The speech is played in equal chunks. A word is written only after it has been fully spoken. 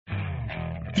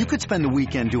You could spend the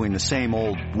weekend doing the same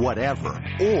old whatever,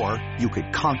 or you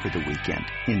could conquer the weekend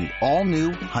in the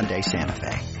all-new Hyundai Santa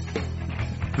Fe.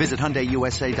 Visit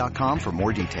HyundaiUSA.com for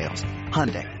more details.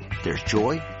 Hyundai, there's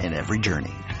joy in every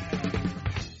journey.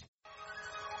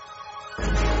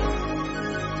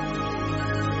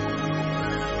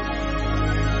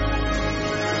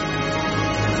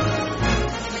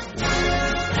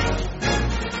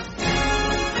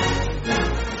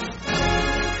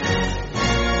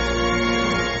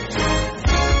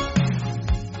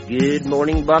 Good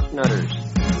morning, Bucknutters.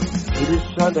 It is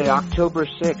Sunday, October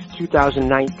 6th,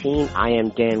 2019. I am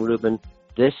Dan Rubin.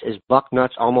 This is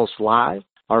Bucknuts Almost Live,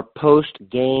 our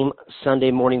post-game Sunday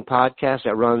morning podcast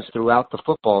that runs throughout the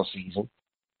football season.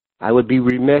 I would be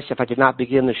remiss if I did not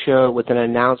begin the show with an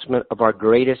announcement of our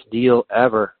greatest deal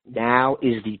ever. Now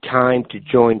is the time to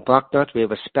join Bucknuts. We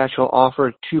have a special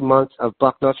offer, 2 months of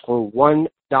Bucknuts for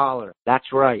 $1.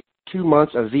 That's right. 2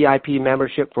 months of VIP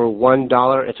membership for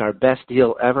 $1. It's our best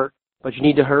deal ever. But you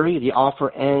need to hurry. The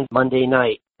offer ends Monday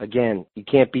night. Again, you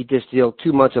can't beat this deal.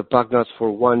 2 months of Bucknuts for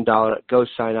 $1. Go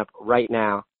sign up right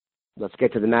now. Let's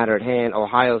get to the matter at hand.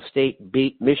 Ohio State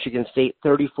beat Michigan State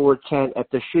 34-10 at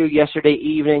the shoe yesterday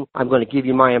evening. I'm going to give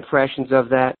you my impressions of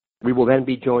that. We will then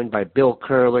be joined by Bill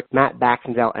Kurelic, Matt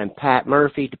Baxendell, and Pat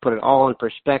Murphy to put it all in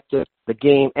perspective, the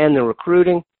game and the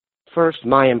recruiting. First,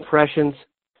 my impressions.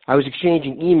 I was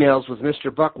exchanging emails with Mr.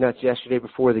 Bucknuts yesterday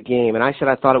before the game, and I said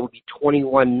I thought it would be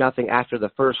 21-0 after the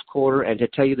first quarter, and to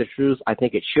tell you the truth, I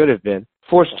think it should have been.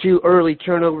 Forced 2 early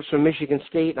turnovers from Michigan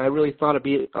State, and I really thought it'd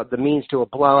be the means to a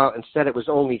blowout. Instead, it was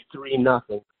only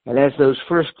 3-0. And as those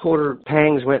first quarter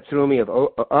pangs went through me of,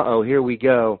 here we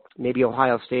go, maybe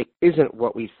Ohio State isn't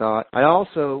what we thought, I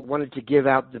also wanted to give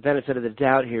out the benefit of the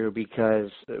doubt here because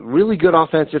really good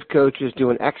offensive coaches do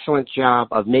an excellent job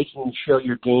of making you show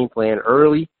your game plan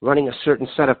early, running a certain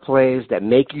set of plays that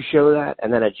make you show that,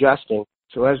 and then adjusting.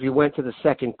 So as we went to the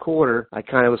second quarter, I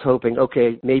kind of was hoping,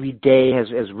 okay, maybe Day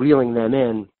is reeling them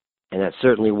in, and that's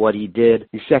certainly what he did.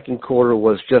 The second quarter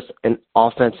was just an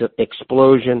offensive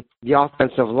explosion. The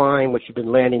offensive line, which had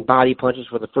been landing body punches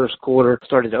for the first quarter,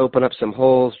 started to open up some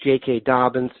holes. J.K.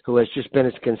 Dobbins, who has just been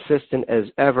as consistent as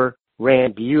ever,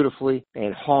 ran beautifully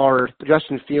and hard.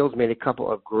 Justin Fields made a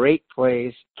couple of great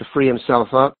plays to free himself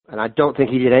up, and I don't think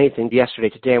he did anything yesterday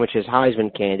to damage his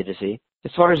Heisman candidacy. As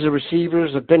far as the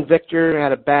receivers, Ben Victor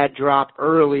had a bad drop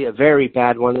early, a very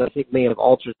bad one that I think may have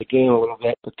altered the game a little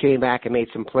bit, but came back and made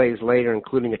some plays later,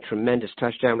 including a tremendous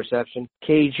touchdown reception.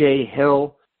 K.J.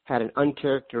 Hill had an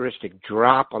uncharacteristic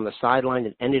drop on the sideline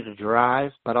that ended a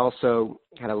drive, but also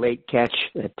had a late catch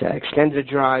that extended a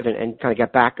drive and kind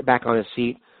of got back on his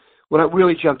feet. What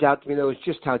really jumped out to me, though, is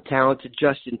just how talented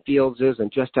Justin Fields is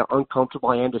and just how uncomfortable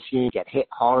I am to see him get hit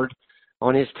hard.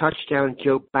 On his touchdown,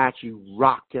 Joe Bachie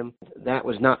rocked him. That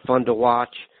was not fun to watch.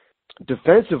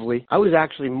 Defensively, I was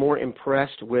actually more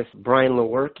impressed with Brian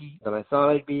Lewerke than I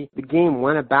thought I'd be. The game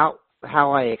went about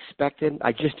how I expected.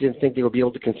 I just didn't think they would be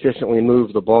able to consistently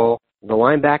move the ball. The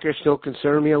linebackers still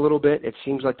concern me a little bit. It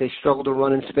seems like they struggled to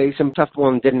run in space. And Tough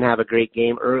One didn't have a great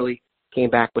game early. Came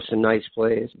back with some nice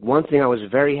plays. One thing I was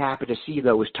very happy to see,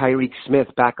 though, was Tyreek Smith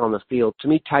back on the field. To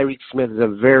me, Tyreek Smith is a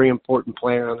very important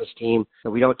player on this team that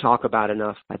we don't talk about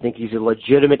enough. I think he's a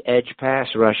legitimate edge pass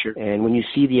rusher, and when you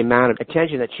see the amount of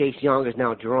attention that Chase Young is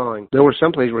now drawing, there were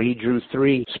some plays where he drew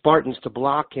 3 Spartans to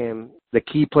block him. The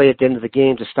key play at the end of the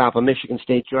game to stop a Michigan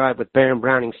State drive with Baron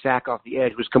Browning's sack off the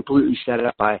edge was completely set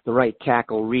up by the right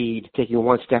tackle, Reed, taking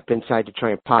one step inside to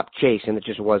try and pop Chase, and it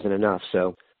just wasn't enough.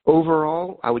 So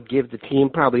overall, I would give the team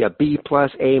probably a B+,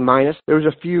 A-. There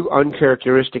was a few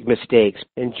uncharacteristic mistakes.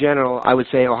 In general, I would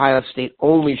say Ohio State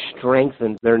only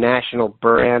strengthened their national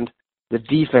brand. The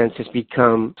defense has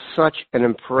become such an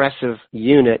impressive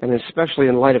unit, and especially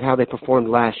in light of how they performed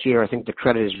last year, I think the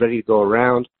credit is ready to go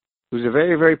around. It was a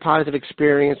very, very positive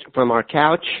experience from our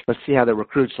couch. Let's see how the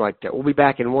recruits liked it. We'll be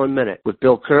back in 1 minute with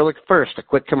Bill Kurelic. First, a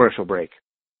quick commercial break.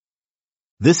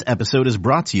 This episode is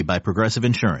brought to you by Progressive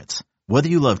Insurance. Whether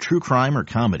you love true crime or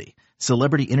comedy,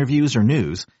 celebrity interviews or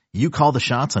news, you call the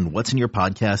shots on what's in your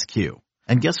podcast queue.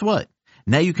 And guess what?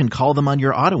 Now you can call them on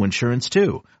your auto insurance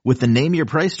too with the Name Your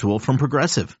Price tool from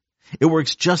Progressive. It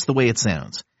works just the way it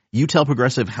sounds. You tell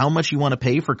Progressive how much you want to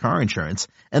pay for car insurance,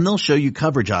 and they'll show you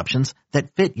coverage options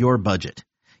that fit your budget.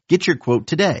 Get your quote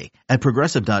today at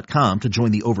Progressive.com to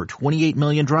join the over 28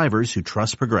 million drivers who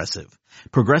trust Progressive.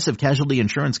 Progressive Casualty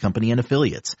Insurance Company and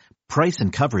Affiliates. Price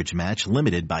and coverage match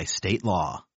limited by state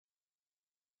law.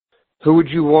 Who would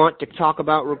you want to talk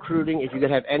about recruiting? If you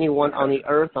could have anyone on the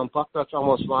earth on Bucknuts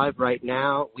Almost Live right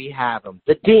now, we have him.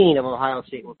 The Dean of Ohio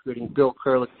State Recruiting, Bill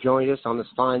Kurelic, joined us on this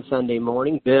fine Sunday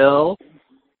morning. Bill,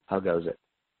 how goes it?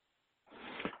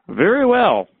 Very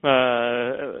well.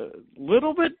 A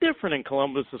little bit different in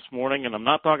Columbus this morning, and I'm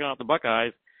not talking about the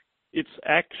Buckeyes. It's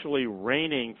actually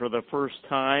raining for the first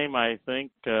time, I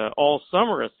think, all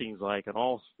summer it seems like, and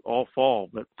all fall.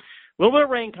 But a little bit of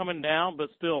rain coming down, but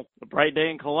still a bright day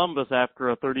in Columbus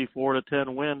after a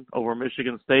 34-10 win over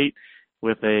Michigan State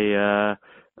with a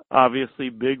obviously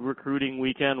big recruiting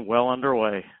weekend well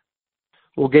underway.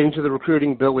 We'll get into the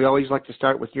recruiting, Bill. We always like to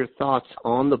start with your thoughts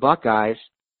on the Buckeyes.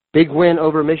 Big win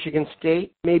over Michigan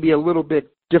State, maybe a little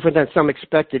bit different than some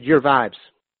expected. Your vibes?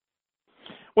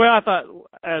 Well, I thought,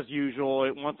 as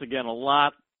usual, once again, a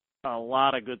lot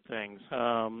of good things.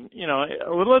 A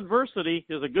little adversity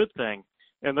is a good thing,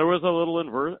 and there was a little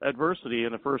adversity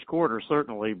in the first quarter,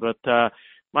 certainly. But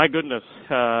my goodness,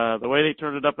 the way they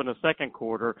turned it up in the second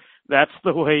quarter, that's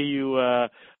the way you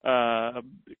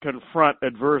confront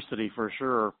adversity for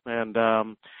sure. And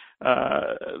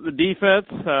the defense,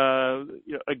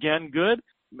 again, good.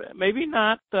 Maybe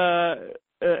not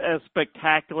as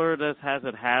spectacular as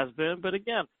it has been, but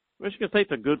again, Michigan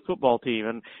State's a good football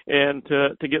team, and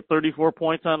to get 34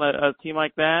 points on a team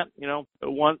like that,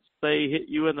 once they hit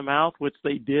you in the mouth, which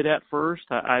they did at first,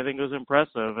 I think it was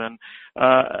impressive. And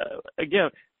again,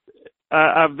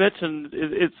 I've mentioned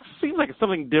it seems like it's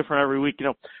something different every week.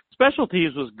 Special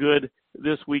teams was good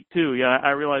this week too. Yeah,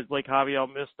 I realize Blake Javier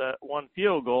missed that one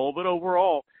field goal, but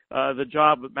overall, the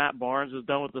job that Matt Barnes has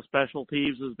done with the special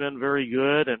teams has been very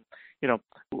good. And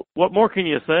what more can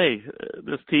you say?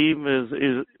 This team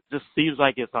is just seems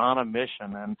like it's on a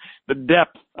mission. And the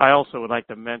depth, I also would like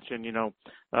to mention.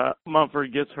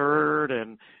 Mumford gets hurt,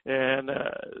 and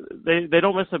they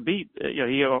don't miss a beat.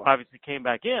 He obviously came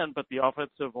back in, but the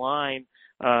offensive line,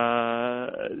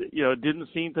 didn't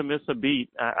seem to miss a beat.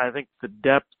 I think the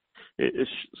depth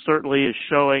certainly is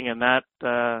showing, and that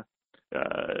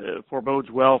forebodes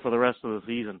well for the rest of the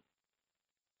season.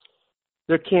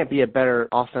 There can't be a better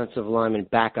offensive lineman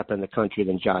backup in the country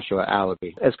than Joshua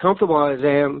Alabi. As comfortable as I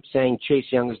am saying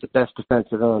Chase Young is the best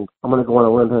defensive end, I'm going to go on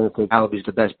a limb here and say Alabi's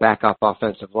the best backup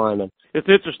offensive lineman. It's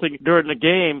interesting, during the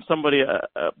game, somebody,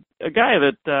 a guy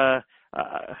that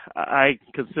I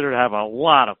consider to have a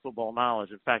lot of football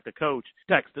knowledge. In fact, the coach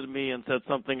texted me and said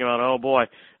something about, oh boy,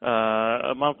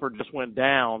 Mumford just went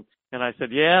down. And I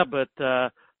said, yeah, but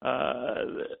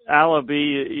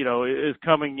Alabi, is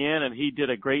coming in, and he did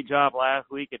a great job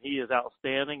last week, and he is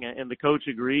outstanding. And the coach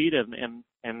agreed, and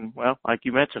well, like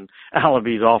you mentioned,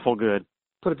 Alabi's awful good.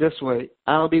 Put it this way,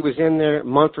 Alabi was in there,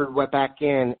 Mumford went back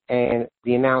in, and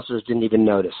the announcers didn't even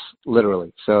notice,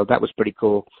 literally. So that was pretty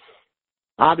cool.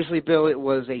 Obviously, Bill, it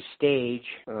was a stage.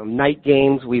 Night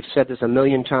games, we've said this a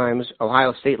million times.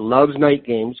 Ohio State loves night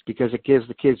games because it gives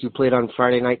the kids who played on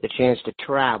Friday night the chance to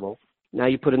travel. Now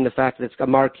you put in the fact that it's a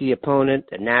marquee opponent,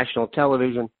 a national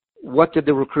television. What did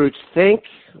the recruits think?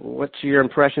 What's your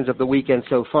impressions of the weekend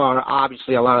so far?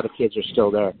 Obviously, a lot of the kids are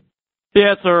still there.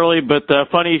 Yeah, it's early, but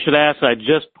funny you should ask. I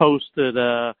just posted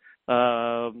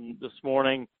this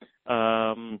morning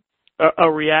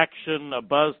a reaction, a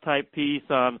buzz-type piece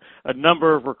on a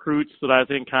number of recruits that I was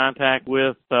in contact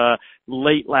with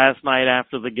late last night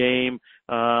after the game,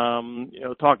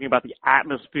 talking about the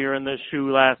atmosphere in this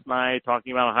shoe last night,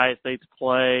 talking about Ohio State's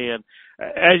play, and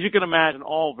as you can imagine,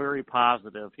 all very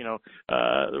positive. The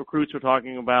recruits were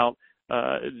talking about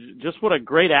just what a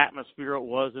great atmosphere it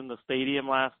was in the stadium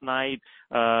last night.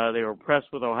 They were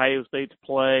impressed with Ohio State's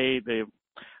play.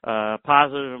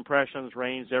 Positive impressions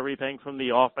ranged everything from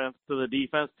the offense to the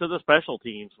defense to the special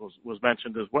teams was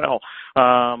mentioned as well.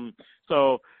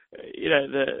 So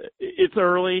it's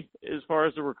early as far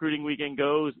as the recruiting weekend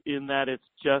goes, in that it's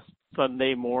just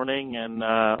Sunday morning, and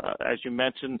as you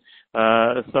mentioned,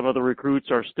 some of the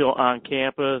recruits are still on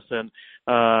campus, and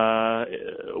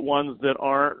ones that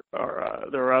aren't,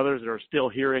 there are others that are still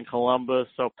here in Columbus.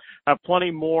 So I have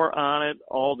plenty more on it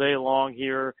all day long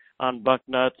here on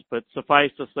Bucknuts, but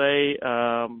suffice to say,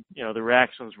 the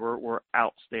reactions were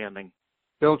outstanding.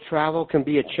 Bill, travel can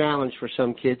be a challenge for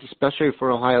some kids, especially for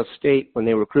Ohio State when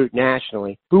they recruit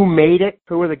nationally. Who made it?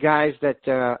 Who are the guys that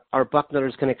our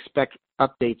Bucknutters can expect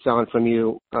updates on from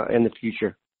you in the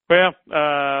future? Well,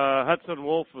 Hudson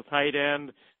Wolf, the tight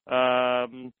end,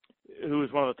 who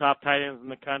is one of the top tight ends in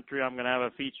the country. I'm going to have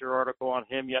a feature article on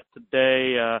him yet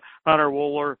today. Hunter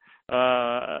Wooler,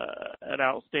 an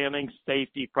outstanding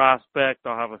safety prospect.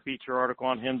 I'll have a feature article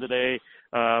on him today.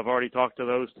 I've already talked to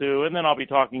those two. And then I'll be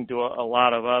talking to a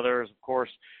lot of others. Of course,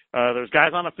 there's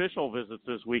guys on official visits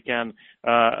this weekend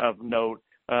of note.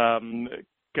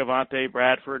 Cavante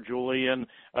Bradford, Julian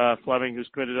Fleming, who's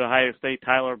committed to Ohio State,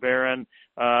 Tyler Barron,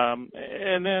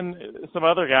 and then some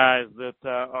other guys that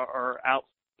are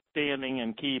outstanding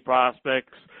and key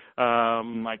prospects.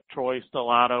 like Troy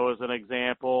Stellato as an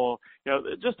example.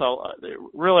 Just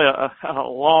really a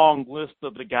long list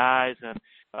of the guys, and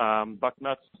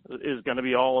Bucknuts is going to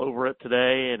be all over it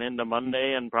today and into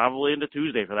Monday and probably into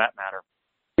Tuesday for that matter.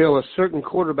 Bill, a certain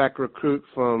quarterback recruit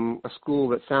from a school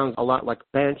that sounds a lot like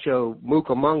Bancho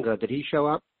Mukamunga, did he show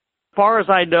up? As far as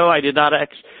I know, I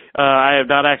have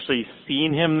not actually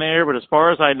seen him there, but as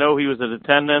far as I know, he was in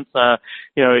attendance. I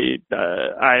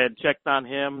had checked on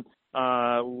him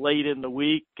late in the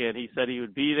week, and he said he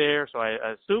would be there, so I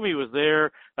assume he was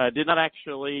there. Did not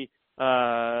actually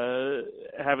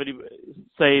have any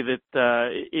say that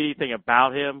anything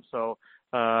about him. So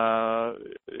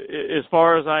as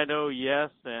far as I know, yes,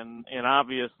 and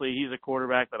obviously he's a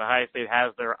quarterback that Ohio State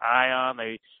has their eye on.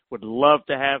 They would love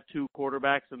to have two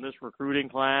quarterbacks in this recruiting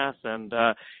class, and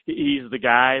he's the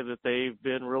guy that they've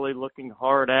been really looking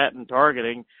hard at and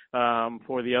targeting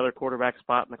for the other quarterback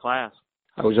spot in the class.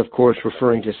 I was, of course,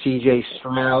 referring to C.J.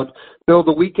 Stroud. Bill,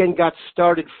 the weekend got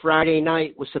started Friday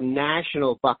night with some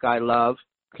national Buckeye love.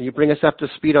 Can you bring us up to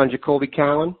speed on Jacoby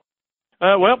Cowan?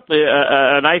 A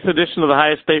nice addition to the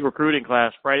Ohio State recruiting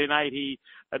class. Friday night he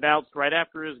announced right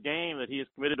after his game that he is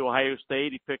committed to Ohio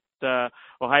State. He picked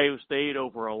Ohio State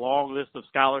over a long list of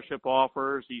scholarship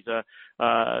offers. He's a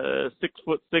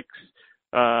 6'6",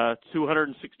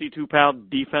 262-pound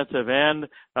defensive end.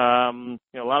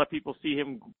 A lot of people see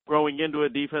him growing into a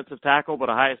defensive tackle, but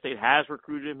Ohio State has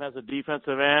recruited him as a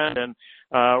defensive end. And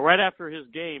right after his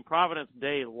game, Providence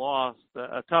Day lost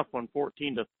a tough one,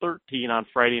 14-13 on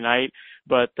Friday night.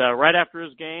 But right after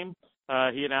his game,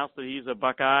 he announced that he's a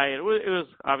Buckeye. It was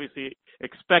obviously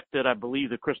expected. I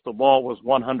believe the crystal ball was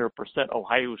 100%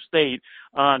 Ohio State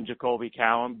on Jacoby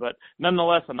Cowan, but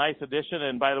nonetheless a nice addition.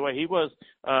 And by the way, he was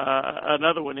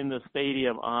another one in the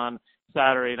stadium on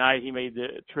Saturday night. He made the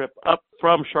trip up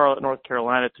from Charlotte, North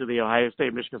Carolina to the Ohio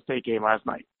State-Michigan State game last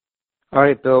night. All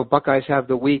right, Bill, Buckeyes have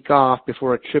the week off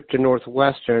before a trip to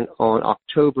Northwestern on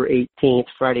October 18th,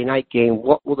 Friday night game.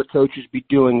 What will the coaches be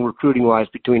doing recruiting-wise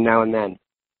between now and then?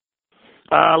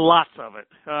 Lots of it.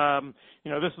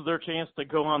 This is their chance to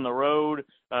go on the road,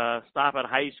 stop at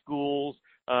high schools,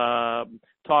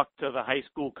 talk to the high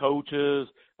school coaches,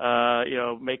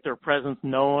 make their presence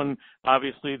known.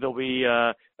 Obviously, there'll be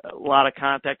a lot of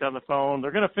contact on the phone.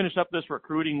 They're going to finish up this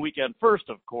recruiting weekend first,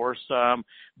 of course,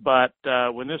 but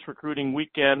when this recruiting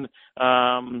weekend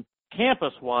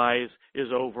campus-wise is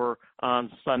over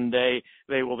on Sunday,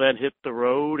 they will then hit the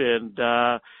road. And,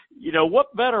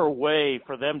 what better way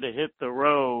for them to hit the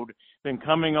road than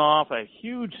coming off a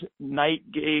huge night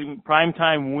game,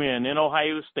 primetime win in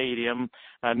Ohio Stadium,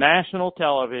 national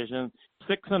television,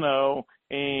 6-0,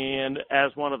 and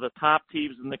as one of the top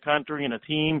teams in the country and a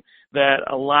team that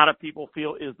a lot of people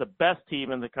feel is the best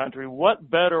team in the country. What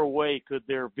better way could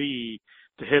there be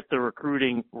to hit the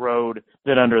recruiting road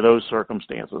than under those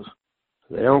circumstances?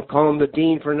 They don't call him the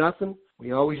Dean for nothing.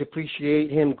 We always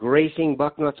appreciate him gracing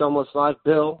Bucknuts Almost Live.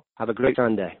 Bill, have a great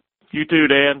Sunday. You too,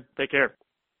 Dan. Take care.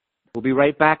 We'll be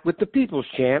right back with the People's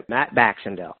Champ, Matt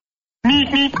Baxendell.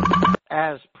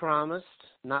 As promised,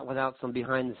 not without some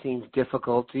behind-the-scenes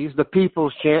difficulties, the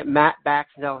People's Champ, Matt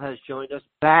Baxendell, has joined us.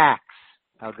 Bax,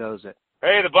 how goes it?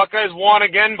 Hey, the Buckeyes won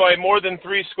again by more than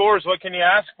 3 scores. What can you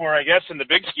ask for, I guess, in the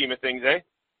big scheme of things, eh?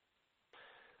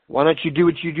 Why don't you do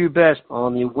what you do best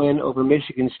on the win over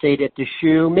Michigan State at the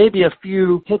Shoe? Maybe a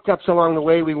few hiccups along the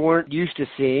way we weren't used to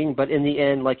seeing, but in the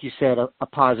end, like you said, a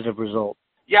positive result.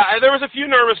 Yeah, there was a few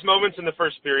nervous moments in the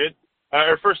first period,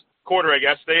 or first quarter, I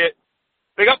guess.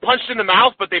 They got punched in the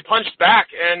mouth, but they punched back,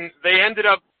 and they ended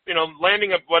up,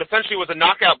 landing what essentially was a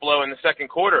knockout blow in the second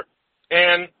quarter.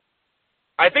 And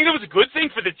I think it was a good thing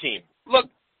for the team. Look,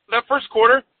 that first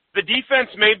quarter, the defense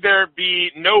made there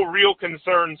be no real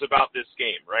concerns about this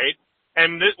game, right?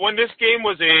 And when this game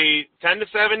was a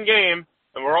 10-7 game,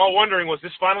 and we're all wondering, was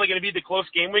this finally going to be the close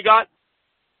game we got?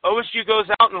 OSU goes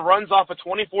out and runs off a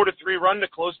 24-3 run to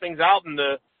close things out in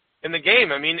the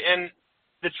game. I mean, and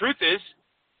the truth is,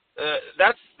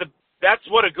 that's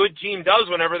what a good team does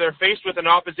whenever they're faced with an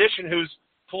opposition who's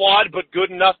flawed but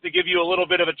good enough to give you a little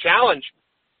bit of a challenge.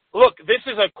 Look, this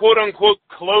is a quote-unquote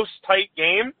close, tight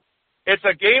game. It's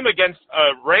a game against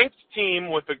a ranked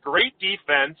team with a great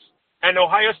defense, and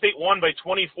Ohio State won by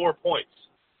 24 points.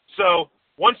 So,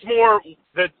 once more,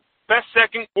 the best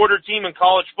second quarter team in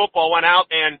college football went out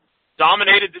and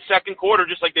dominated the second quarter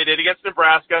just like they did against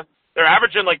Nebraska. They're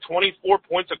averaging like 24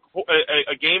 points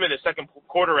a game in the second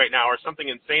quarter right now, or something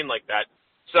insane like that.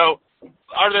 So,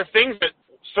 are there things that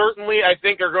certainly I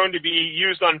think are going to be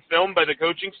used on film by the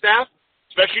coaching staff,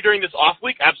 especially during this off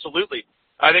week? Absolutely.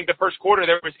 I think the first quarter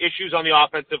there was issues on the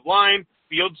offensive line.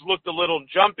 Fields looked a little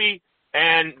jumpy.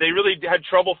 and they really had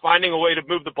trouble finding a way to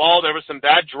move the ball. There was some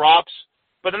bad drops,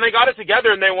 but then they got it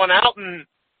together and they went out and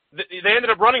they ended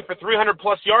up running for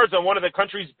 300-plus yards on one of the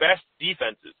country's best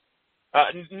defenses.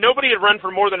 Nobody had run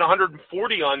for more than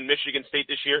 140 on Michigan State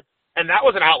this year, and that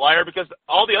was an outlier because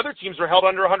all the other teams were held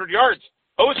under 100 yards.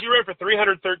 OSU ran for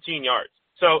 313 yards.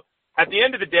 So at the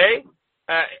end of the day,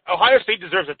 Ohio State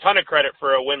deserves a ton of credit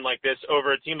for a win like this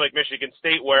over a team like Michigan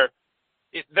State, where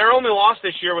their only loss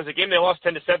this year was a game they lost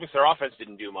 10-7 because their offense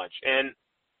didn't do much. And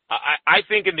I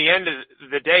think in the end of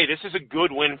the day, this is a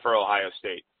good win for Ohio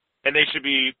State, and they should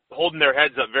be holding their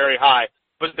heads up very high.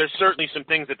 But there's certainly some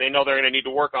things that they know they're going to need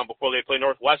to work on before they play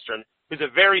Northwestern, who's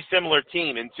a very similar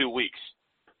team in 2 weeks.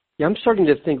 Yeah, I'm starting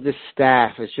to think this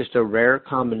staff is just a rare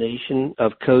combination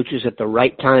of coaches at the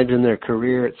right times in their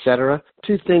career, et cetera.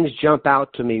 Two things jump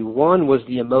out to me. One was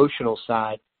the emotional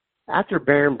side. After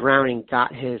Baron Browning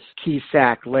got his key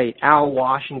sack late, Al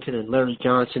Washington and Larry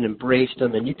Johnson embraced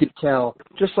him, and you could tell,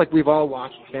 just like we've all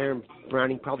watched Baron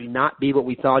Browning probably not be what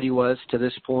we thought he was to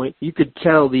this point, you could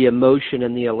tell the emotion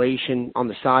and the elation on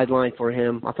the sideline for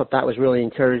him. I thought that was really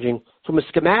encouraging. From a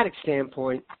schematic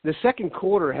standpoint, the second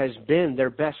quarter has been their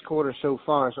best quarter so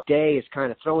far. So Day is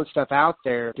kind of throwing stuff out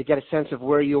there to get a sense of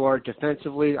where you are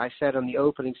defensively. I said on the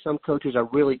opening, some coaches are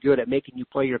really good at making you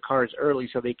play your cards early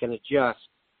so they can adjust.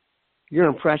 Your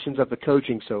impressions of the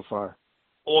coaching so far?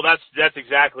 Well, that's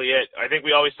exactly it. I think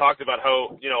we always talked about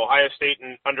how, Ohio State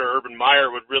under Urban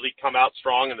Meyer would really come out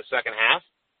strong in the second half.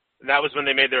 And that was when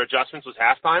they made their adjustments, was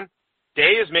halftime.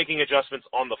 Day is making adjustments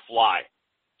on the fly.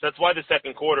 So that's why the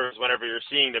second quarter is whenever you're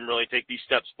seeing them really take these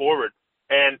steps forward.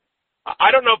 And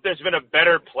I don't know if there's been a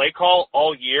better play call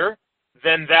all year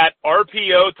than that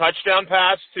RPO touchdown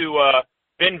pass to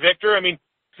Ben Victor. I mean,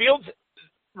 Fields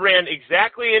ran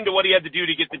exactly into what he had to do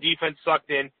to get the defense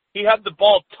sucked in. He had the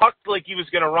ball tucked like he was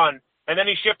going to run, and then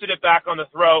he shifted it back on the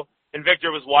throw, and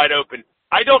Victor was wide open.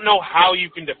 I don't know how you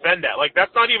can defend that. Like,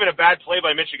 that's not even a bad play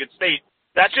by Michigan State.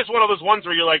 That's just one of those ones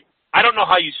where you're like, I don't know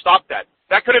how you stop that.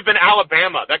 That could have been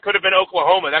Alabama. That could have been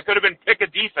Oklahoma. That could have been pick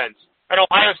a defense. And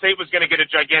Ohio State was going to get a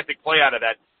gigantic play out of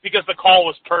that because the call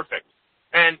was perfect.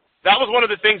 And that was one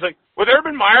of the things, like, with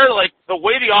Urban Meyer, like, the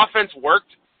way the offense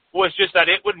worked was just that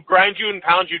it would grind you and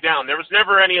pound you down. There was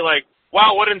never any, like,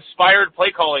 wow, what inspired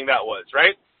play calling that was,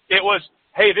 right? It was,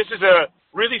 hey, this is a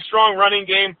really strong running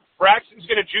game. Braxton's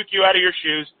going to juke you out of your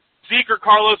shoes. Zeke or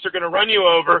Carlos are going to run you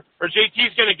over, or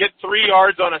JT's going to get 3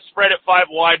 yards on a spread at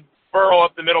 5 wide, burrow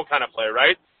up the middle kind of play,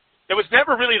 right? It was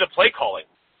never really the play calling.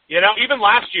 Even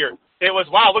last year, it was,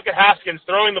 wow, look at Haskins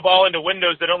throwing the ball into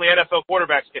windows that only NFL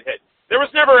quarterbacks can hit. There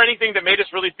was never anything that made us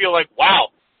really feel like,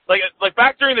 wow. Like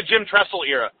back during the Jim Tressel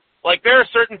era, like, there are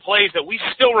certain plays that we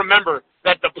still remember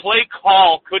that the play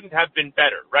call couldn't have been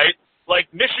better, right? Like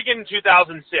Michigan in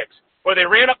 2006, where they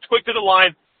ran up quick to the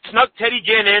line, snuck Teddy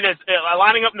Ginn in as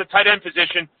lining up in the tight end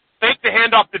position, faked the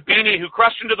handoff to Beanie, who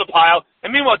crushed into the pile,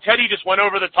 and meanwhile Teddy just went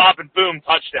over the top and boom,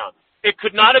 touchdown. It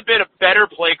could not have been a better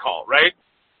play call, right?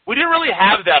 We didn't really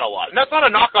have that a lot. And that's not a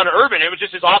knock on Urban. It was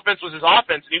just his offense was his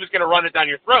offense, and he was going to run it down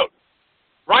your throat.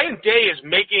 Ryan Day is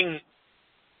making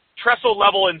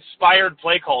Tressel-level inspired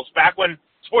play calls back when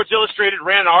Sports Illustrated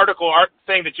ran an article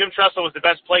saying that Jim Tressel was the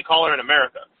best play caller in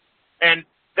America. And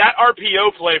that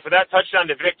RPO play for that touchdown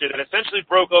to Victor that essentially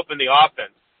broke open the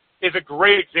offense is a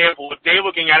great example of Day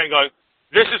looking at it and going,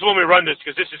 this is when we run this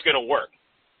because this is going to work.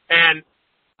 And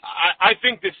I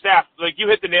think this staff, like you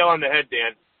hit the nail on the head,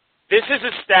 Dan, this is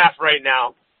a staff right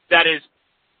now that is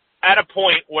at a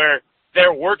point where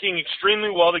they're working extremely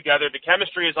well together. The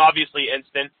chemistry is obviously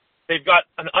instant. They've got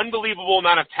an unbelievable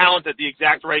amount of talent at the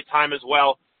exact right time as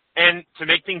well. And to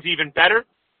make things even better,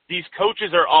 these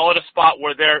coaches are all at a spot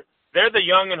where they're the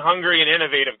young and hungry and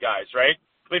innovative guys, right?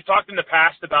 We've talked in the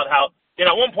past about how,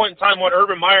 at one point in time, what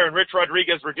Urban Meyer and Rich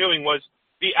Rodriguez were doing was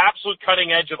the absolute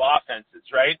cutting edge of offenses,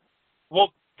 right?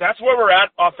 Well, that's where we're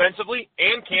at offensively,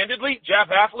 and candidly, Jeff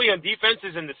Hafley on defense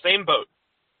is in the same boat.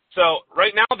 So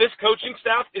right now, this coaching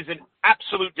staff is an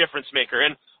absolute difference maker.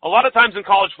 And a lot of times in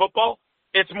college football,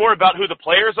 it's more about who the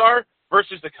players are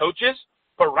versus the coaches.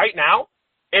 But right now,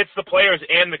 it's the players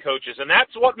and the coaches. And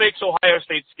that's what makes Ohio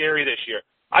State scary this year.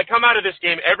 I come out of this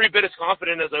game every bit as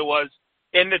confident as I was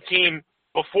in the team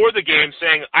before the game,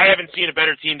 saying I haven't seen a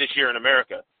better team this year in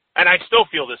America. And I still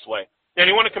feel this way. And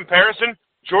you want a comparison?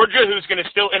 Georgia, who's going to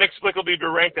still inexplicably be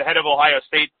ranked ahead of Ohio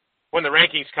State when the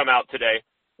rankings come out today,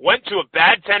 went to a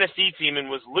bad Tennessee team and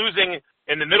was losing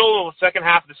in the middle of the second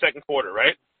half of the second quarter,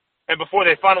 right? And before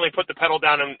they finally put the pedal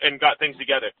down and got things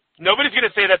together. Nobody's going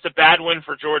to say that's a bad win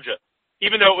for Georgia,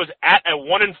 even though it was at a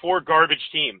 1-4 garbage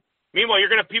team. Meanwhile,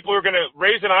 people are going to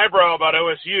raise an eyebrow about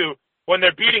OSU when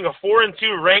they're beating a 4-2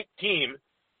 ranked team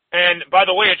And, by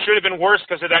the way, it should have been worse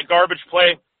because of that garbage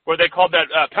play where they called that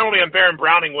penalty on Baron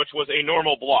Browning, which was a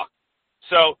normal block.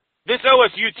 So this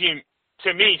OSU team,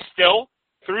 to me, still,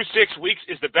 through 6 weeks,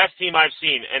 is the best team I've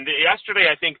seen. And yesterday,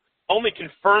 I think, only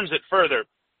confirms it further.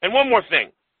 And one more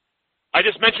thing. I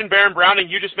just mentioned Baron Browning.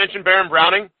 You just mentioned Baron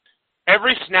Browning.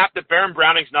 Every snap that Baron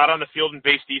Browning's not on the field in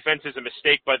base defense is a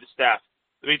mistake by the staff.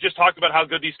 We just talked about how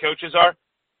good these coaches are.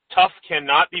 Tough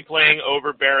cannot be playing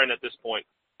over Baron at this point.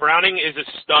 Browning is a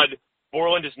stud.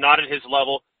 Borland is not at his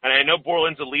level. And I know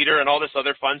Borland's a leader and all this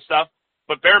other fun stuff,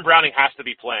 but Baron Browning has to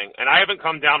be playing. And I haven't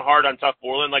come down hard on Tough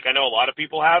Borland like I know a lot of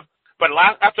people have. But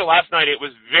after last night, it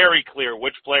was very clear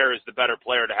which player is the better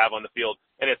player to have on the field,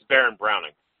 and it's Baron Browning.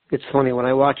 It's funny when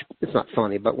I watch, it's not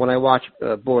funny, but when I watch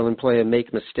Borland play and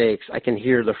make mistakes, I can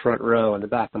hear the front row in the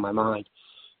back of my mind.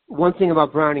 One thing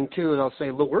about Browning, too, is I'll say,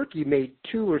 Lewerke made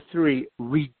 2 or 3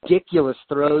 ridiculous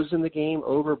throws in the game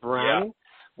over Browning,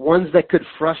 ones that could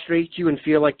frustrate you and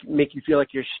make you feel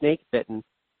like you're snake bitten.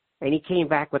 And he came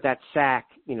back with that sack,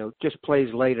 just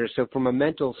plays later. So from a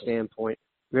mental standpoint,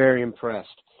 very impressed.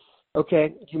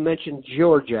 Okay, you mentioned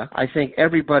Georgia. I think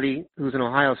everybody who's an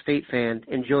Ohio State fan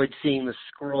enjoyed seeing the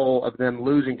scroll of them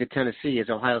losing to Tennessee as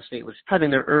Ohio State was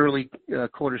having their early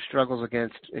quarter struggles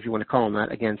against, if you want to call them that,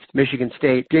 against Michigan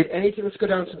State. Let's go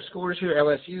down some scores here.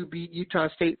 LSU beat Utah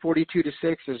State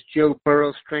 42-6 as Joe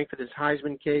Burrow strengthened his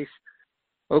Heisman case.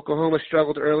 Oklahoma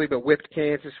struggled early but whipped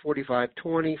Kansas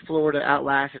 45-20. Florida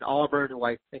outlasted Auburn, who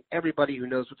I think everybody who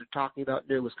knows what they're talking about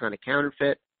knew was kind of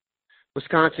counterfeit.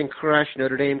 Wisconsin crushed,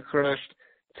 Notre Dame crushed,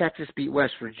 Texas beat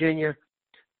West Virginia,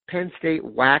 Penn State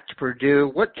whacked Purdue.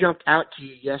 What jumped out to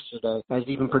you yesterday as it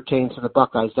even pertains to the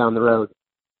Buckeyes down the road?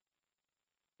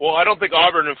 Well, I don't think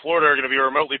Auburn and Florida are going to be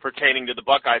remotely pertaining to the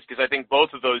Buckeyes because I think both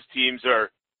of those teams are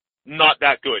not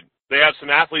that good. They have some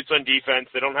athletes on defense.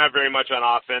 They don't have very much on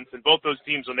offense. And both those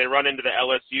teams, when they run into the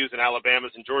LSUs and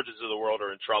Alabamas and Georgias of the world,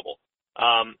 are in trouble.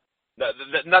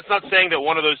 That's not saying that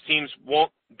one of those teams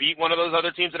won't beat one of those other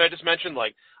teams that I just mentioned.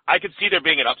 Like, I could see there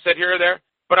being an upset here or there,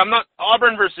 but I'm not.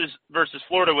 Auburn versus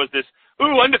Florida was this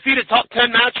undefeated top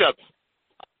 10 matchup.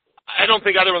 I don't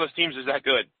think either one of those teams is that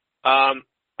good.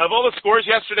 Of all the scores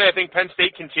yesterday, I think Penn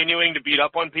State continuing to beat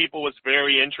up on people was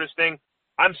very interesting.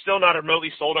 I'm still not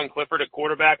remotely sold on Clifford at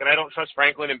quarterback, and I don't trust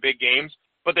Franklin in big games,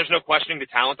 but there's no questioning the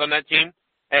talent on that team.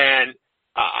 And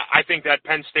I think that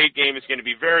Penn State game is going to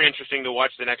be very interesting to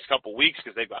watch the next couple weeks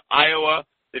because they've got Iowa,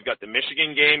 they've got the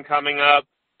Michigan game coming up.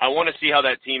 I want to see how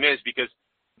that team is because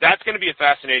that's going to be a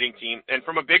fascinating team. And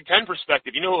from a Big Ten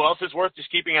perspective, you know who else is worth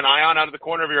just keeping an eye on out of the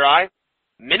corner of your eye?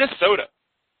 Minnesota.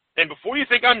 And before you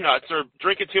think I'm nuts or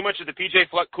drinking too much of the PJ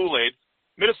Fleck Kool-Aid,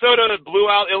 Minnesota blew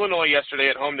out Illinois yesterday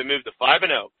at home to move to 5-0.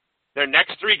 Their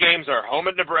next 3 games are home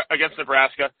against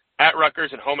Nebraska, at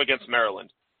Rutgers, and home against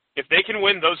Maryland. If they can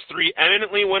win those 3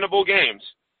 eminently winnable games,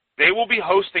 they will be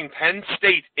hosting Penn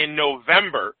State in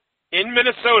November in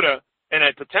Minnesota in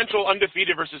a potential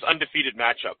undefeated versus undefeated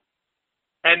matchup.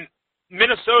 And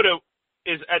Minnesota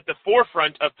is at the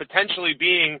forefront of potentially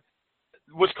being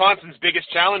Wisconsin's biggest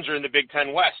challenger in the Big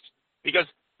Ten West because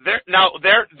their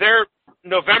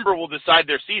November will decide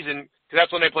their season because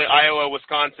that's when they play Iowa,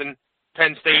 Wisconsin,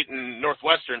 Penn State, and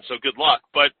Northwestern, so good luck.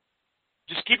 But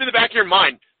just keep in the back of your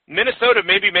mind, Minnesota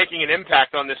may be making an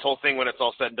impact on this whole thing when it's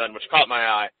all said and done, which caught my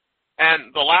eye.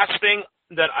 And the last thing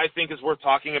that I think is worth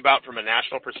talking about from a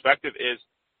national perspective is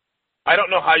I don't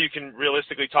know how you can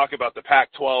realistically talk about the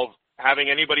Pac-12 having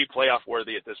anybody playoff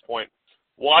worthy at this point.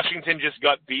 Washington just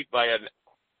got beat by a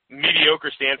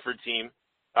mediocre Stanford team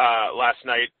last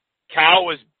night. Cal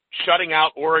was shutting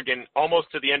out Oregon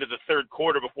almost to the end of the third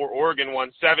quarter before Oregon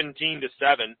won 17-7.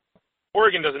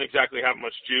 Oregon doesn't exactly have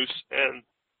much juice, and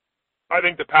I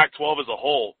think the Pac-12 as a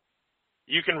whole,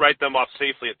 you can write them off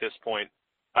safely at this point.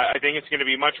 I think it's going to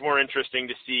be much more interesting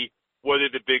to see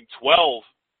whether the Big 12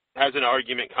 has an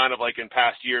argument kind of like in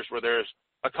past years where there's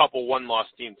a couple one-loss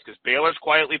teams because Baylor's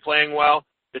quietly playing well.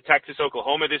 The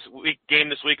Texas-Oklahoma game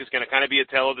this week is going to kind of be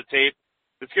a tale of the tape.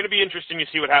 It's going to be interesting to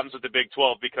see what happens with the Big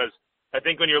 12 because I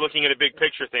think when you're looking at a big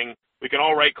picture thing, we can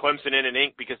all write Clemson in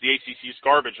ink because the ACC is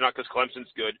garbage, not because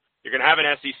Clemson's good. You're going to have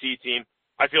an SEC team.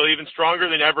 I feel even stronger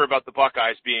than ever about the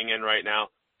Buckeyes being in right now.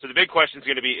 So the big question is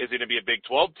going to be, is it going to be a Big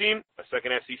 12 team, a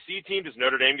second SEC team? Does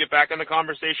Notre Dame get back in the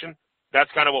conversation? That's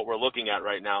kind of what we're looking at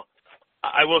right now.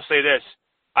 I will say this.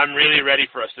 I'm really ready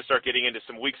for us to start getting into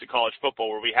some weeks of college football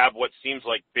where we have what seems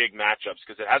like big matchups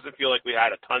because it hasn't feel like we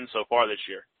had a ton so far this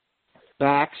year.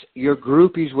 Bax, your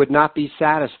groupies would not be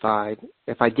satisfied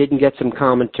if I didn't get some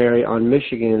commentary on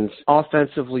Michigan's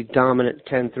offensively dominant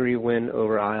 10-3 win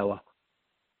over Iowa.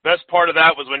 Best part of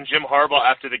that was when Jim Harbaugh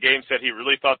after the game said he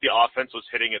really thought the offense was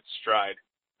hitting its stride.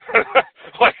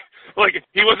 like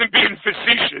he wasn't being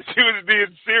facetious. He was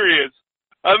being serious.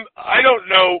 I don't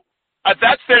know. If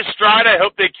that's their stride, I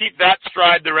hope they keep that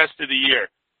stride the rest of the year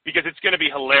because it's going to be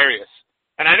hilarious.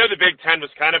 And I know the Big Ten was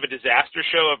kind of a disaster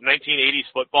show of 1980s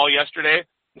football yesterday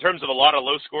in terms of a lot of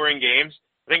low-scoring games.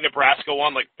 I think Nebraska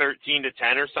won like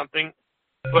 13-10 or something.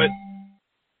 But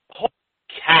holy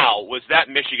cow, was that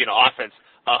Michigan offense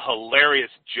a hilarious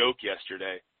joke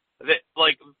yesterday.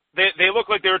 They looked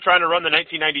like they were trying to run the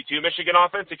 1992 Michigan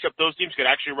offense, except those teams could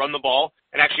actually run the ball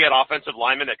and actually had offensive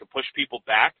linemen that could push people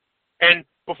back. And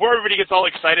before everybody gets all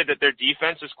excited that their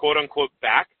defense is quote-unquote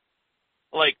back,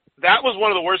 like, that was one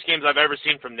of the worst games I've ever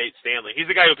seen from Nate Stanley. He's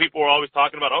the guy who people were always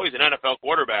talking about, oh, he's an NFL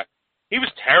quarterback. He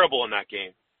was terrible in that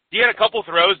game. He had a couple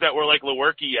throws that were like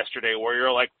Lewerke yesterday where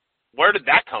you're like, where did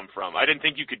that come from? I didn't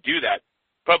think you could do that.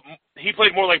 But he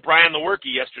played more like Brian Lewerke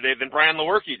yesterday than Brian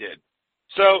Lewerke did.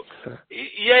 So,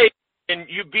 yay, and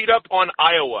you beat up on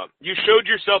Iowa. You showed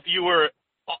yourself you were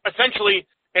essentially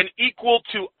an equal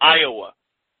to Iowa,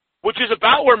 which is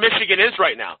about where Michigan is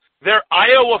right now. They're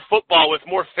Iowa football with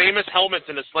more famous helmets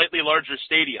in a slightly larger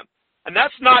stadium. And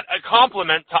that's not a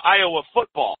compliment to Iowa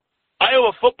football.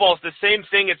 Iowa football is the same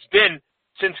thing it's been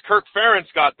since Kirk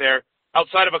Ferentz got there,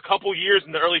 outside of a couple years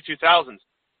in the early 2000s.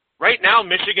 Right now,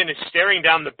 Michigan is staring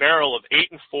down the barrel of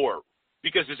 8-4.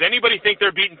 Because does anybody think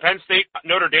they're beating Penn State,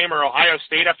 Notre Dame, or Ohio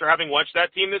State after having watched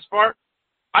that team this far?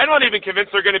 I'm not even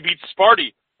convinced they're going to beat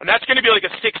Sparty. And that's going to be like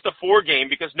a 6-4 game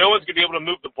because no one's going to be able to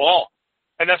move the ball.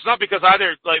 And that's not because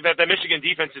either like that the Michigan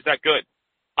defense is that good.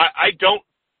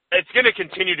 It's going to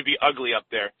continue to be ugly up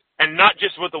there. And not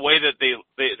just with the way that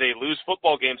they lose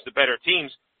football games to better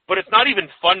teams, but it's not even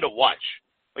fun to watch.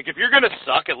 Like, if you're going to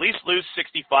suck, at least lose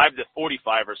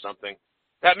 65-45 or something.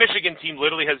 That Michigan team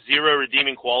literally has zero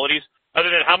redeeming qualities other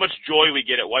than how much joy we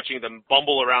get at watching them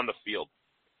bumble around the field.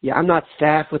 Yeah, I'm not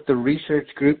staffed with the research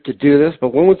group to do this,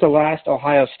 but when was the last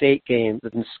Ohio State game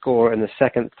that didn't score in the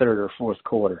second, third, or fourth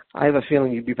quarter? I have a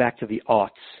feeling you'd be back to the aughts.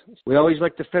 We always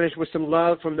like to finish with some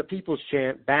love from the People's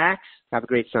Chant. Bax, have a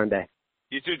great Sunday.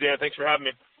 You too, Dan. Thanks for having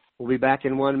me. We'll be back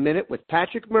in 1 minute with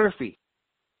Patrick Murphy.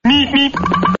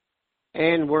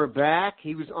 And we're back.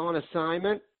 He was on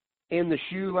assignment in the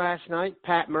shoe last night.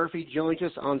 Pat Murphy joins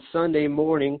us on Sunday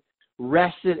morning,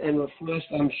 rested and refreshed,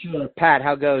 I'm sure. Pat,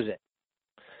 how goes it?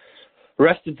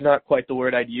 Rested's not quite the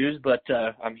word I'd use, but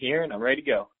I'm here and I'm ready to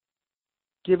go.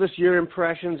 Give us your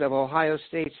impressions of Ohio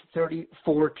State's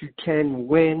 34-10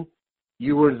 win.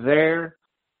 You were there.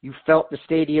 You felt the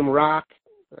stadium rock.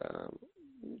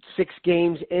 6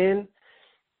 games in,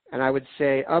 and I would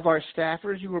say of our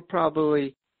staffers, you were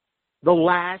probably the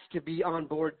last to be on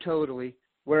board totally.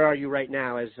 Where are you right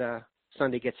now as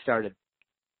Sunday gets started?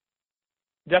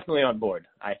 Definitely on board.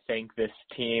 I think this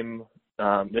team,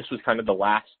 this was kind of the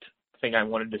last thing I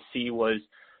wanted to see was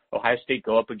Ohio State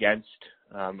go up against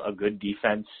a good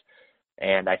defense,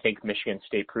 and I think Michigan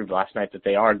State proved last night that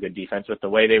they are a good defense with the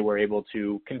way they were able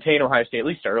to contain Ohio State, at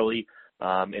least early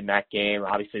in that game.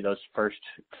 Obviously, those first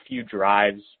few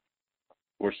drives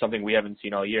were something we haven't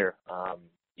seen all year.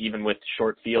 Even with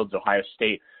short fields, Ohio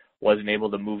State wasn't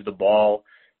able to move the ball,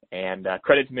 and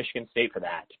credit to Michigan State for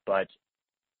that. But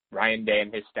Ryan Day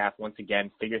and his staff once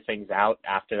again figured things out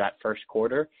after that first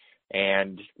quarter,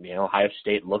 and Ohio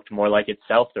State looked more like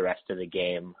itself the rest of the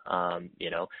game.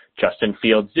 Justin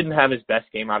Fields didn't have his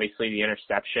best game. Obviously, the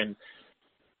interception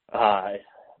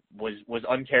was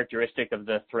uncharacteristic of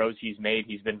the throws he's made.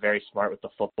 He's been very smart with the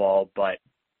football, but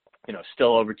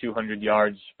still over 200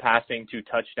 yards passing, 2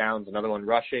 touchdowns, another one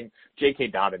rushing. J.K.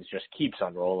 Dobbins just keeps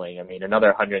on rolling. I mean,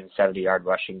 another 170-yard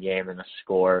rushing game and a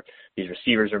score. These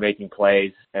receivers are making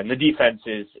plays, and the defense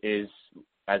is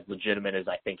as legitimate as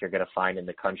I think you're going to find in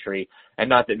the country. And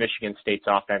not that Michigan State's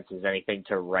offense is anything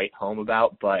to write home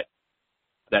about, but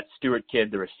that Stewart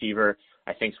kid, the receiver,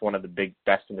 I think is one of the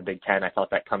best in the Big Ten. I felt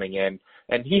that coming in.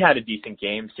 And he had a decent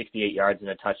game, 68 yards and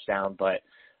a touchdown, but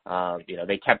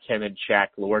they kept him in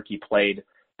check. Lewerke played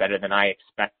better than I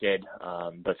expected,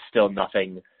 but still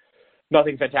nothing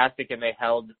fantastic. And they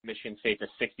held Michigan State to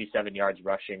 67 yards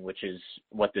rushing, which is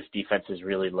what this defense has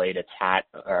really laid its hat,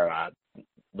 or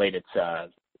made its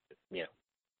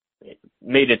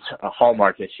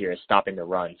hallmark this year, is stopping the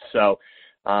run. So,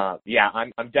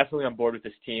 I'm definitely on board with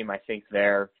this team. I think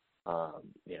they're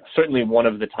certainly one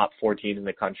of the top 4 teams in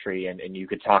the country, and you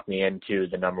could talk me into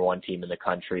the number 1 team in the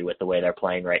country with the way they're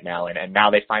playing right now. And now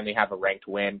they finally have a ranked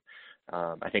win.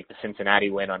 I think the Cincinnati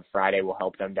win on Friday will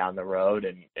help them down the road.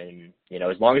 And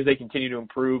as long as they continue to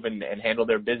improve and handle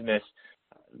their business,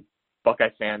 Buckeye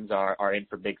fans are in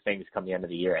for big things come the end of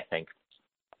the year, I think.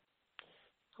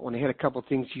 I want to hit a couple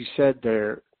things you said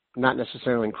there. not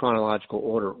necessarily in chronological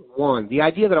order. One, the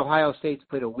idea that Ohio State's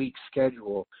played a weak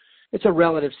schedule, it's a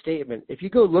relative statement. If you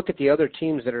go look at the other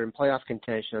teams that are in playoff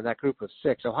contention of that group of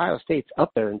 6, Ohio State's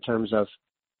up there in terms of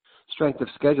strength of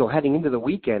schedule. Heading into the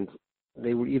weekend,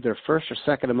 they were either first or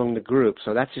second among the group,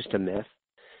 so that's just a myth.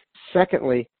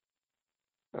 Secondly,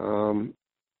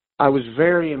 I was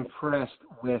very impressed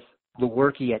with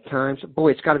Lewerke at times.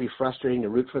 Boy, it's got to be frustrating to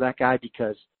root for that guy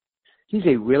because he's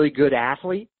a really good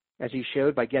athlete, as he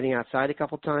showed by getting outside a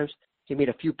couple times. He made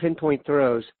a few pinpoint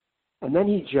throws, and then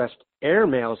he just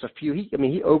airmails a few.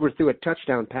 He overthrew a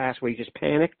touchdown pass where he just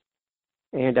panicked,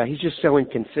 and he's just so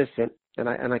inconsistent, and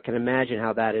I can imagine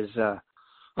how that is a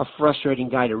frustrating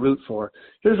guy to root for.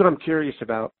 Here's what I'm curious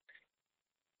about.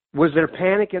 Was there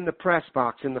panic in the press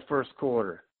box in the first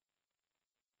quarter?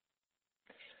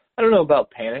 I don't know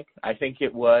about panic. I think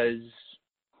it was...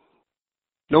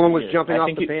 No one was jumping off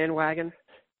the bandwagon?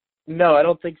 No, I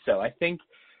don't think so. I think,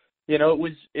 it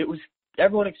was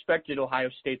everyone expected Ohio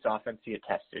State's offense to get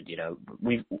tested.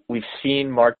 We've seen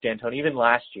Mark D'Antoni even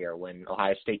last year when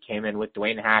Ohio State came in with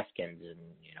Dwayne Haskins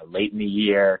and, late in the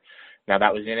year. Now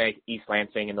that was in East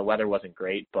Lansing and the weather wasn't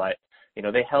great, but,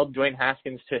 they held Dwayne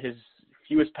Haskins to his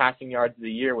fewest passing yards of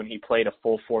the year when he played a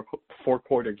full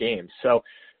four-quarter game. So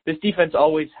this defense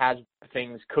always has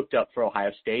things cooked up for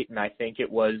Ohio State, and I think it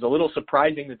was a little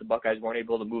surprising that the Buckeyes weren't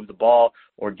able to move the ball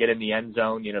or get in the end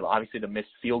zone. Obviously the missed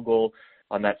field goal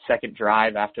on that second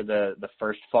drive after the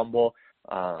first fumble.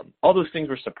 All those things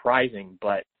were surprising,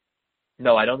 but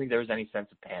no, I don't think there was any sense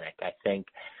of panic. I think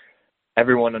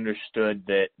everyone understood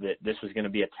that this was going to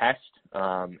be a test,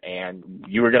 and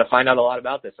you were going to find out a lot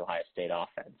about this Ohio State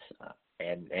offense,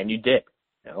 and you did.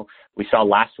 We saw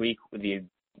last week with the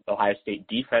Ohio State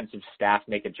defensive staff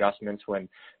make adjustments when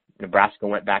Nebraska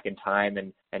went back in time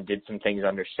and did some things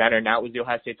under center. Now it was the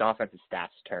Ohio State's offensive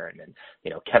staff's turn, and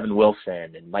Kevin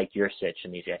Wilson and Mike Yurcich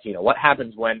and these guys. What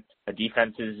happens when a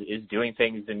defense is doing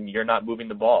things and you're not moving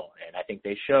the ball? And I think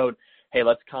they showed, hey,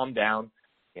 let's calm down.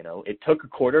 It took a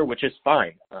quarter, which is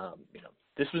fine.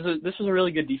 This was a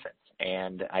really good defense,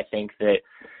 and I think that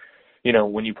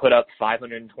when you put up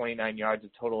 529 yards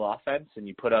of total offense and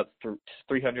you put up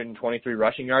 323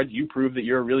 rushing yards, you prove that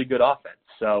you're a really good offense.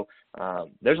 So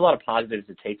there's a lot of positives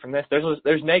to take from this.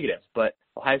 There's negatives, but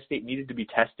Ohio State needed to be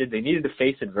tested. They needed to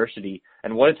face adversity,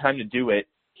 and what a time to do it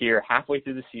here halfway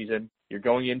through the season. You're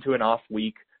going into an off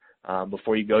week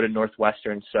before you go to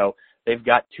Northwestern, so they've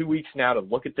got 2 weeks now to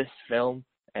look at this film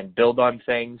and build on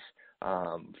things,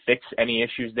 fix any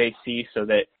issues they see so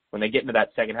that when they get into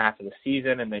that second half of the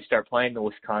season and they start playing the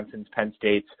Wisconsins, Penn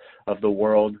States of the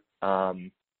world,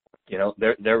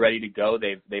 they're ready to go.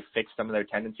 They've fixed some of their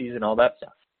tendencies and all that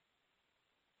stuff.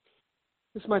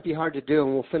 This might be hard to do,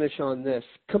 and we'll finish on this.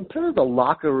 Compare the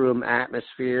locker room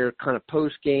atmosphere, kind of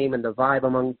post-game and the vibe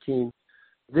among the team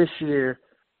this year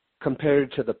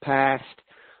compared to the past.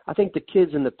 I think the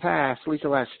kids in the past, at least the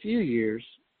last few years,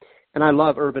 and I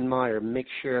love Urban Meyer, make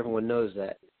sure everyone knows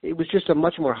that, it was just a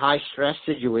much more high-stress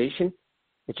situation.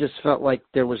 It just felt like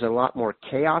there was a lot more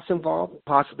chaos involved,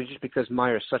 possibly just because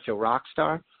Meyer's such a rock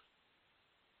star.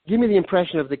 Give me the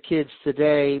impression of the kids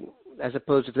today as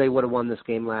opposed to if they would have won this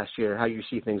game last year, how you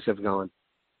see things have gone.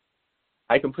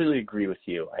 I completely agree with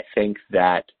you. I think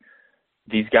that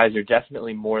these guys are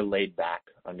definitely more laid back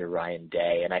under Ryan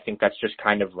Day, and I think that's just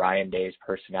kind of Ryan Day's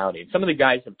personality. And some of the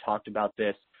guys have talked about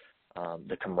this,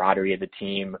 the camaraderie of the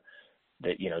team,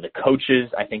 the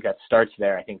coaches. I think that starts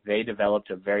there. I think they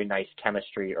developed a very nice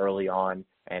chemistry early on,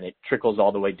 and it trickles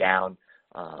all the way down.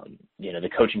 The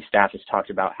coaching staff has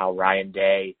talked about how Ryan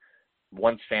Day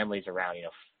wants families around.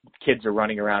 Kids are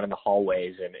running around in the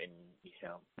hallways,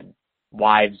 and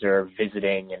wives are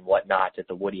visiting and whatnot at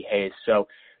the Woody Hayes. So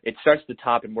it starts at the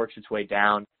top and works its way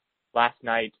down. Last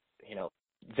night,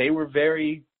 they were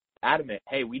very adamant,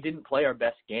 hey, we didn't play our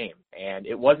best game. And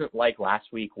it wasn't like last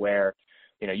week where,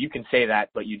 you can say that,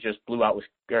 but you just blew out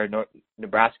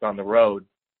Nebraska on the road.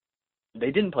 They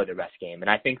didn't play their best game.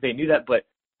 And I think they knew that, but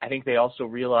I think they also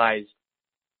realized,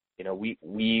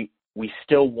 we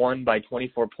still won by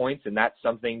 24 points, and that's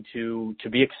something to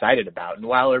be excited about. And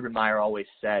while Urban Meyer always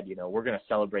said, we're going to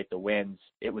celebrate the wins,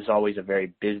 it was always a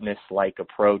very business-like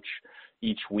approach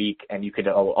each week, and you could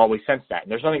always sense that.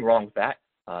 And there's nothing wrong with that.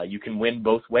 You can win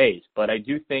both ways. But I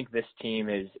do think this team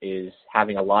is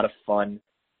having a lot of fun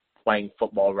playing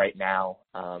football right now.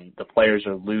 The players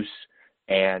are loose.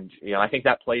 And, I think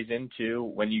that plays into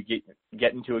when you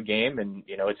get into a game and,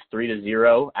 it's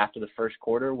 3-0 after the first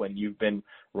quarter when you've been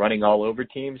running all over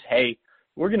teams. Hey,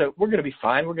 we're going to be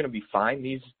fine. We're going to be fine.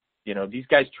 These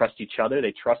guys trust each other.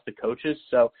 They trust the coaches.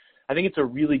 So I think it's a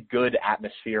really good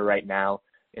atmosphere right now.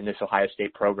 in this Ohio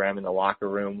State program in the locker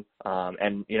room.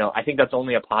 And, I think that's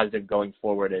only a positive going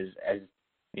forward as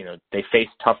they face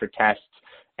tougher tests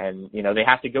and, they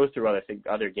have to go through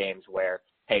other games where,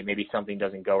 hey, maybe something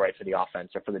doesn't go right for the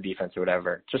offense or for the defense or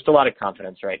whatever. Just a lot of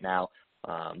confidence right now.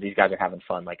 These guys are having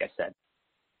fun, like I said.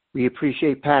 We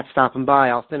appreciate Pat stopping by.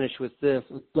 I'll finish with this.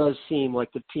 It does seem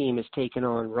like the team has taken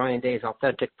on Ryan Day's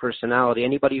authentic personality.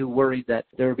 Anybody who worried that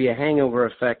there would be a hangover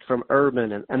effect from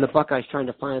Urban and the Buckeyes trying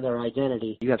to find their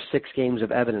identity, you have 6 games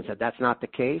of evidence that that's not the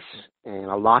case, and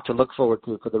a lot to look forward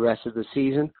to for the rest of the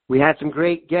season. We had some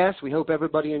great guests. We hope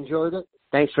everybody enjoyed it.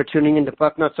 Thanks for tuning in to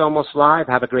Bucknuts Almost Live.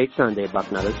 Have a great Sunday,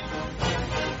 Bucknutters.